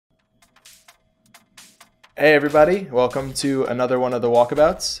Hey everybody, welcome to another one of the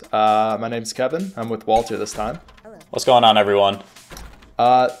Walkabouts. My name's Kevin. I'm with Walter this time. What's going on, everyone?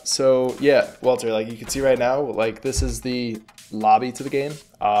 So yeah, Walter, like you can see right now, like this is the lobby to the game.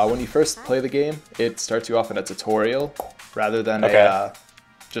 When you first play the game, it starts you off in a tutorial rather than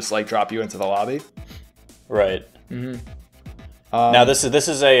just like drop you into the lobby. Right. Now this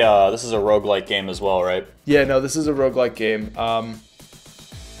is a roguelike game as well, right? Yeah, no, this is a roguelike game.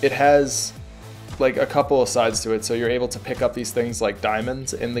 It has like a couple of sides to it, so you're able to pick up these things like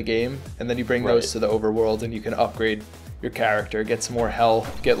diamonds in the game, and then you bring those to the overworld, and you can upgrade your character, get some more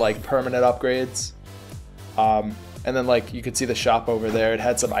health, get like permanent upgrades. And then like you could see the shop over there. It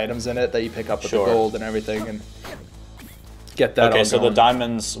had some items in it that you pick up with the gold and everything, and get that. Okay, so the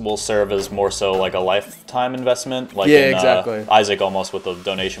diamonds will serve as more so like a lifetime investment, like exactly. Isaac almost with the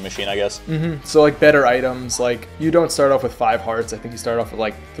donation machine, I guess. So like better items, like you don't start off with 5 hearts. I think you start off with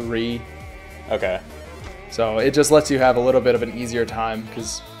like 3. Okay. So it just lets you have a little bit of an easier time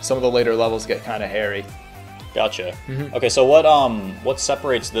because some of the later levels get kind of hairy. Gotcha. Okay, so what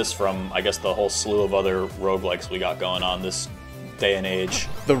separates this from, I guess, the whole slew of other roguelikes we got going on this day and age?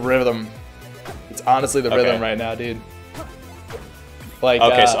 The rhythm. It's honestly the rhythm right now, dude. Like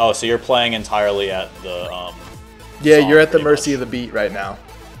okay, so you're playing entirely at the yeah, you're at the mercy of the beat right now.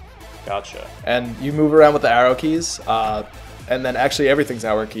 Gotcha. And you move around with the arrow keys, and then actually everything's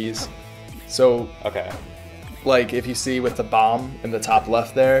arrow keys. So, like if you see with the bomb in the top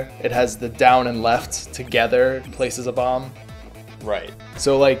left there, it has the down and left together places a bomb. Right.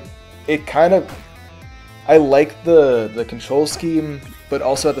 So like, it kind of, I like the control scheme, but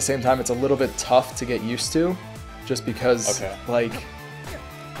also at the same time it's a little bit tough to get used to, just because like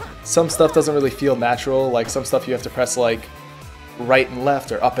some stuff doesn't really feel natural. Like some stuff you have to press like right and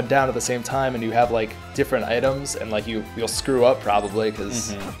left or up and down at the same time, and you have like different items, and like you'll screw up probably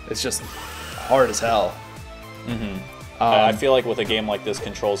because it's just hard as hell. I feel like with a game like this,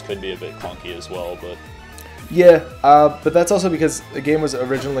 controls could be a bit clunky as well, but yeah, but that's also because the game was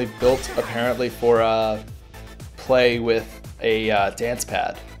originally built apparently for play with a dance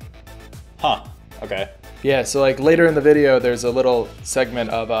pad. Huh. Okay. Yeah, so like later in the video, there's a little segment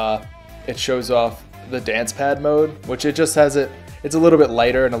of it shows off the dance pad mode, which it just has it's a little bit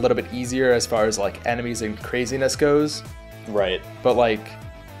lighter and a little bit easier as far as like enemies and craziness goes. Right. But like,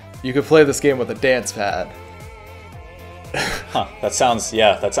 you could play this game with a dance pad. Huh. That sounds,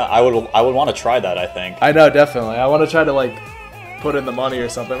 I would want to try that, I think. I know, definitely. I want to try to like put in the money or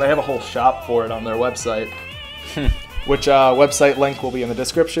something. They have a whole shop for it on their website. Which website link will be in the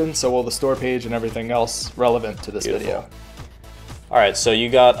description, so will the store page and everything else relevant to this video. Alright, so you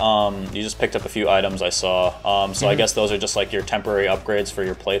got, you just picked up a few items I saw. So I guess those are just like your temporary upgrades for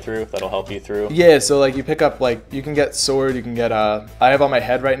your playthrough that'll help you through? Yeah, so like you pick up, like, you can get sword, you can get, I have on my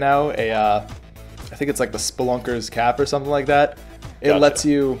head right now I think it's like the Spelunker's cap or something like that. It lets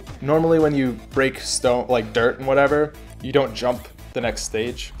you, normally when you break stone, like dirt and whatever, you don't jump the next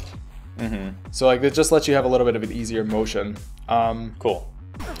stage. So like it just lets you have a little bit of an easier motion. Cool.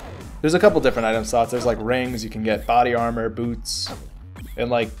 There's a couple different item slots. There's like rings, you can get body armor, boots,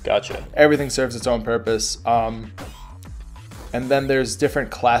 and like everything serves its own purpose. And then there's different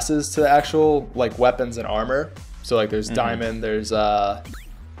classes to the actual like weapons and armor. So like there's diamond, there's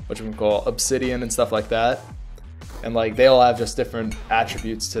what you can call obsidian and stuff like that. And like they all have just different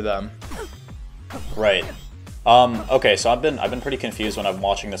attributes to them. Right. Okay, so I've been pretty confused when I'm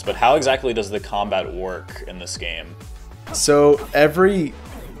watching this, but how exactly does the combat work in this game? So every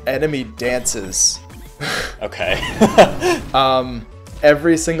enemy dances. Okay.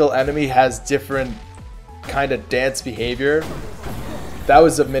 Every single enemy has different kind of dance behavior. That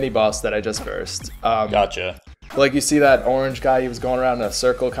was a mini boss that I just versed. Gotcha. Like you see that orange guy, he was going around in a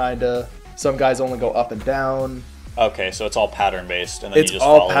circle kinda. Some guys only go up and down. Okay, so it's all pattern based, and then it's you just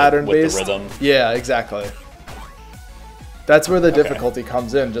all follow pattern with based. the rhythm. Yeah, exactly. That's where the difficulty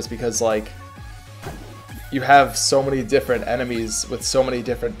comes in, just because like you have so many different enemies with so many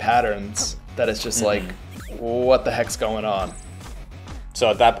different patterns that it's just like, what the heck's going on? So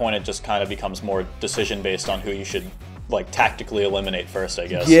at that point, it just kind of becomes more decision based on who you should like tactically eliminate first, I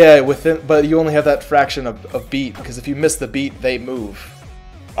guess. Yeah, but you only have that fraction of beat, because if you miss the beat, they move.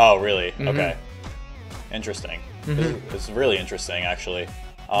 Oh, really? Okay. Interesting. It's really interesting, actually.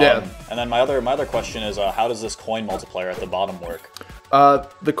 And then my other question is, how does this coin multiplier at the bottom work?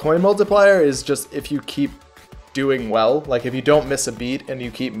 The coin multiplier is just if you keep doing well, like if you don't miss a beat and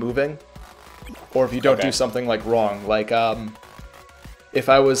you keep moving, or if you don't do something like wrong, like if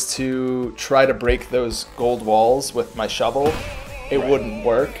I was to try to break those gold walls with my shovel, it wouldn't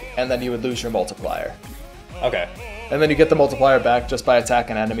work, and then you would lose your multiplier. Okay. And then you get the multiplier back just by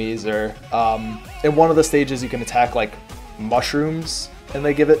attacking enemies, or in one of the stages you can attack like mushrooms and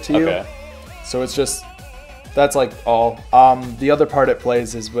they give it to you. Okay. So it's just, that's like all. The other part it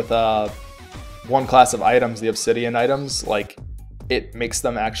plays is with one class of items, the obsidian items, like it makes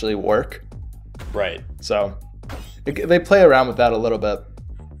them actually work. Right. So they play around with that a little bit.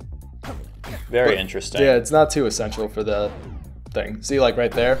 Very interesting. Yeah, it's not too essential for the thing. See, like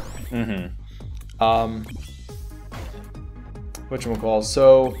right there? Whatchamacallit.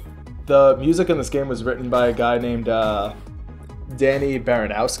 So the music in this game was written by a guy named Danny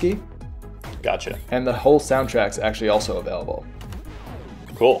Baranowski. Gotcha. And the whole soundtrack's actually also available.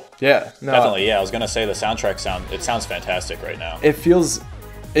 Cool. Yeah. No, definitely, yeah. I was going to say the soundtrack sounds fantastic right now.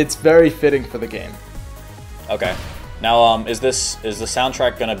 It's very fitting for the game. Okay. Now, is the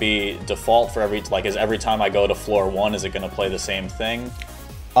soundtrack going to be default for every time I go to floor 1, is it going to play the same thing?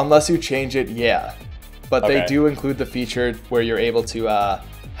 Unless you change it, yeah. But Okay. they do include the feature where you're able to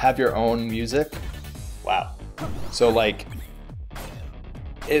have your own music. Wow. So like,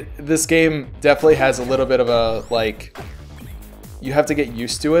 this game definitely has a little bit of a, like, you have to get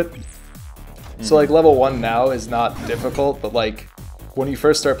used to it. So like level 1 now is not difficult, but like when you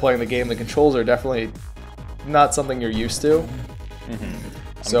first start playing the game, the controls are definitely not something you're used to. I'm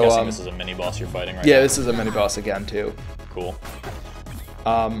guessing this is a mini boss you're fighting right now. Yeah, this is a mini boss again too. Cool.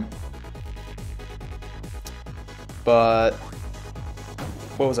 But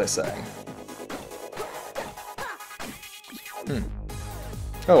what was I saying?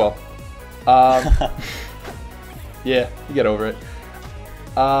 Oh well. Yeah, you get over it.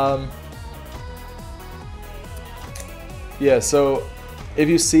 Yeah, so if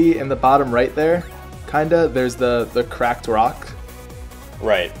you see in the bottom right there, kinda, there's the cracked rock.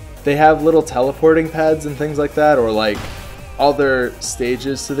 Right. They have little teleporting pads and things like that, or like other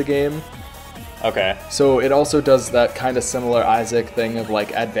stages to the game. Okay. So it also does that kind of similar Isaac thing of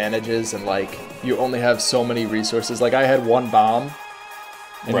like advantages and like you only have so many resources. Like I had one bomb,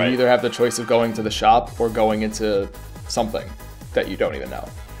 and Right. you either have the choice of going to the shop or going into something that you don't even know.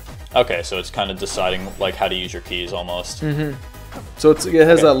 Okay, so it's kind of deciding like how to use your keys almost. So it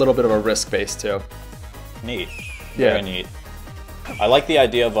has a little bit of a risk base too. Neat. Yeah. Very neat. I like the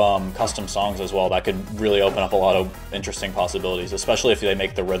idea of custom songs as well. That could really open up a lot of interesting possibilities, especially if they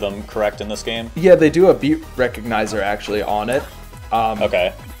make the rhythm correct in this game. Yeah, they do a beat recognizer actually on it.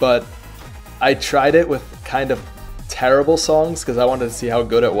 Okay. But I tried it with kind of terrible songs because I wanted to see how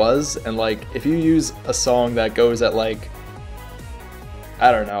good it was. And like, if you use a song that goes at like,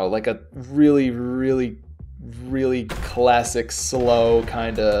 I don't know, like a really, really, really classic, slow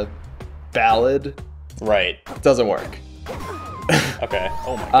kind of ballad, Right. it doesn't work. Okay.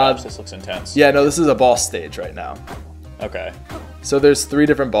 Oh my gosh, this looks intense. Yeah, no, this is a boss stage right now. Okay. So there's 3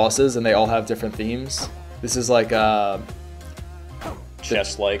 different bosses and they all have different themes. This is like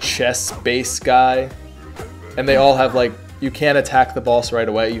Chess-like. chess base guy. And they all have like, you can't attack the boss right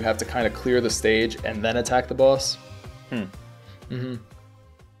away. You have to kind of clear the stage and then attack the boss.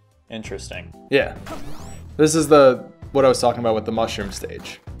 Interesting. Yeah. This is what I was talking about with the mushroom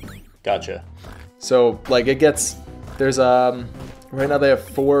stage. Gotcha. So like there's right now they have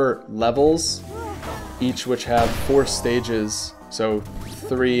 4 levels, each which have 4 stages. So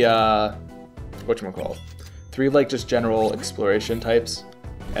 3 whatchamacallit, 3 like just general exploration types,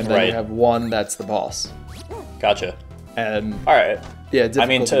 and then you have 1 that's the boss. Gotcha. And all right. Yeah, I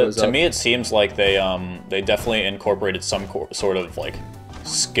mean, to me, it seems like they definitely incorporated some sort of like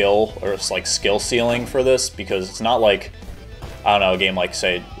skill or like skill ceiling for this, because it's not like, I don't know, a game like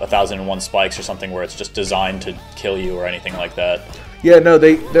say 1001 Spikes or something where it's just designed to kill you or anything like that. Yeah, no,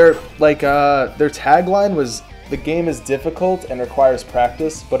 they're like their tagline was, the game is difficult and requires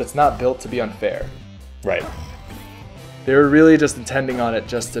practice, but it's not built to be unfair. Right. They were really just intending on it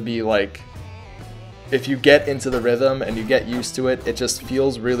just to be like, if you get into the rhythm and you get used to it, it just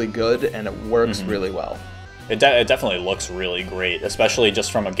feels really good and it works really well. It definitely looks really great, especially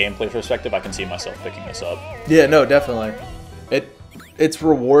just from a gameplay perspective. I can see myself picking this up. Yeah, no, definitely. It's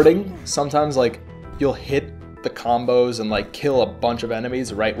rewarding. Sometimes like you'll hit the combos and like kill a bunch of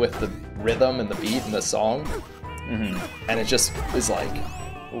enemies right with the rhythm and the beat and the song, and it just is like,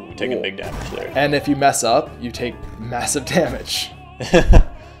 ooh, you're taking big damage there. And if you mess up, you take massive damage.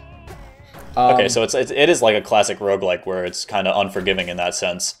 Okay, so it is like a classic roguelike where it's kind of unforgiving in that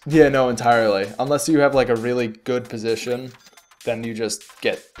sense. Yeah, no, entirely. Unless you have like a really good position, then you just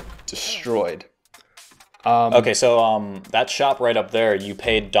get destroyed. Okay, so that shop right up there, you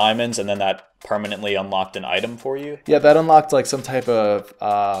paid diamonds and then that permanently unlocked an item for you? Yeah, that unlocked like some type of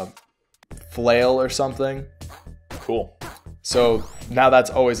flail or something. Cool. So now that's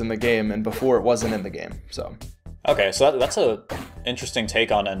always in the game, and before it wasn't in the game, so. Okay, so that's a interesting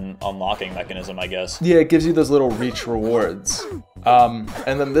take on an unlocking mechanism, I guess. Yeah, it gives you those little reach rewards. And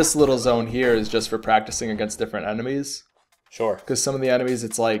then this little zone here is just for practicing against different enemies. Sure. Because some of the enemies,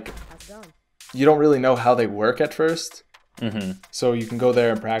 it's like, you don't really know how they work at first. Mm-hmm. So you can go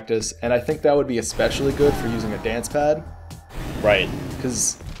there and practice. And I think that would be especially good for using a dance pad. Right.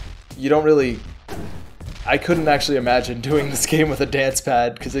 Because you don't really... I couldn't actually imagine doing this game with a dance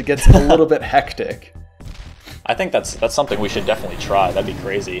pad because it gets a little bit hectic. I think that's something we should definitely try. That'd be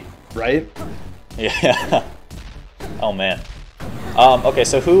crazy. Right? Yeah. Oh, man. Okay,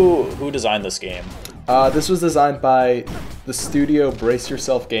 so who designed this game? This was designed by the studio Brace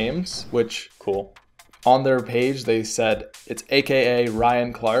Yourself Games, which... Cool. On their page, they said it's AKA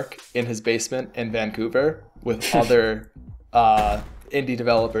Ryan Clark in his basement in Vancouver with other indie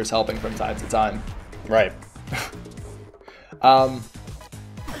developers helping from time to time. Right. I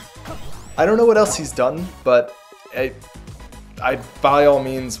don't know what else he's done, but I by all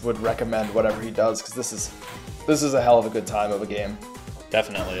means would recommend whatever he does because this is a hell of a good time of a game.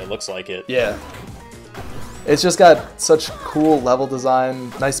 Definitely, it looks like it. Yeah. It's just got such cool level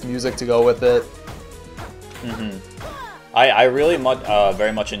design, nice music to go with it. Mm-hmm. I really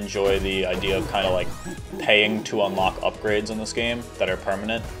very much enjoy the idea of kind of like paying to unlock upgrades in this game that are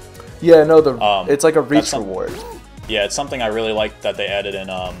permanent. Yeah, no, it's like a reach reward. Yeah, it's something I really liked that they added in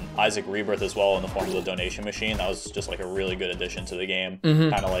Isaac Rebirth as well in the form of the donation machine. That was just like a really good addition to the game. Mm-hmm.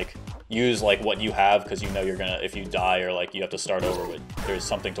 Kind of like use like what you have because you know you're gonna, if you die or like you have to start over with, there's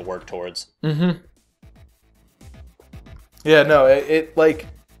something to work towards. Mm-hmm. Yeah, no, it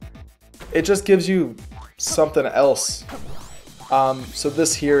just gives you something else. So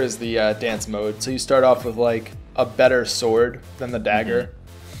this here is the dance mode. So you start off with like a better sword than the dagger.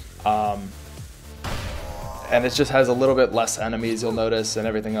 Mm-hmm. And it just has a little bit less enemies, you'll notice, and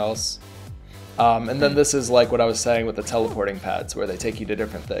everything else. And then this is like what I was saying with the teleporting pads, where they take you to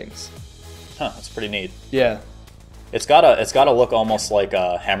different things. Huh, that's pretty neat. Yeah. It's gotta look almost like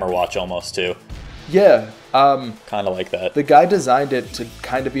a Hammerwatch almost too. Yeah. Kind of like that. The guy designed it to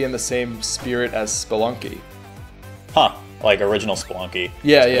kind of be in the same spirit as Spelunky. Huh, like original Spelunky.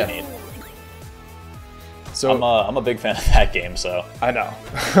 Yeah, that's yeah. Neat. So I'm a big fan of that game, so I know.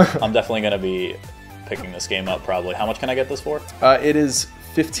 I'm definitely gonna be picking this game up probably. How much can I get this for? It is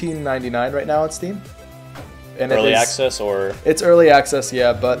 $15.99 right now on Steam. And early access or? It's early access,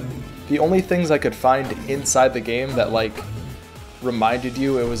 yeah, but the only things I could find inside the game that like reminded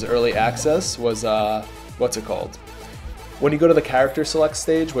you it was early access was what's it called? When you go to the character select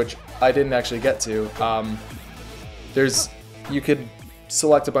stage, which I didn't actually get to, you could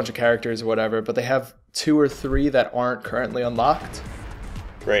select a bunch of characters or whatever, but they have 2 or 3 that aren't currently unlocked.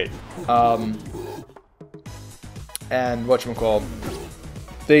 Great. And whatchamacallit,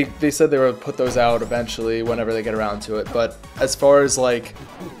 they said they would put those out eventually whenever they get around to it. But as far as like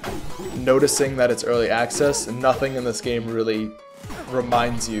noticing that it's early access, nothing in this game really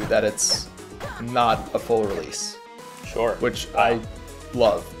reminds you that it's not a full release. Sure. Which I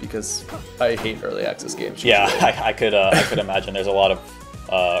love because I hate early access games. Yeah, I could imagine there's a lot of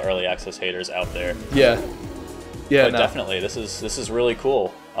early access haters out there. Yeah. Yeah. But definitely, this is really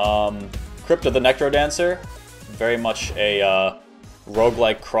cool. Crypt the NecroDancer, very much a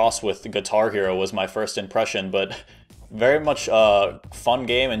roguelike cross with Guitar Hero was my first impression, but very much fun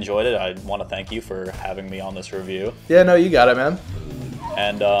game. Enjoyed it. I want to thank you for having me on this review. Yeah, no, you got it, man.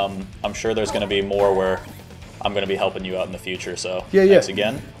 And I'm sure there's going to be more where I'm going to be helping you out in the future. So yeah, thanks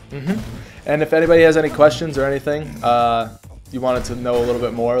again. Mm-hmm. And if anybody has any questions or anything, you wanted to know a little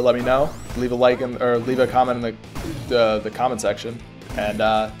bit more, let me know. Leave a like or leave a comment in the comment section, and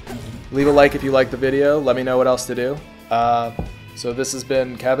leave a like if you like the video. Let me know what else to do. So this has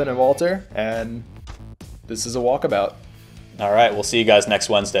been Kevin and Walter, and this is a walkabout. All right, we'll see you guys next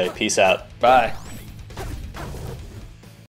Wednesday. Peace out. Bye.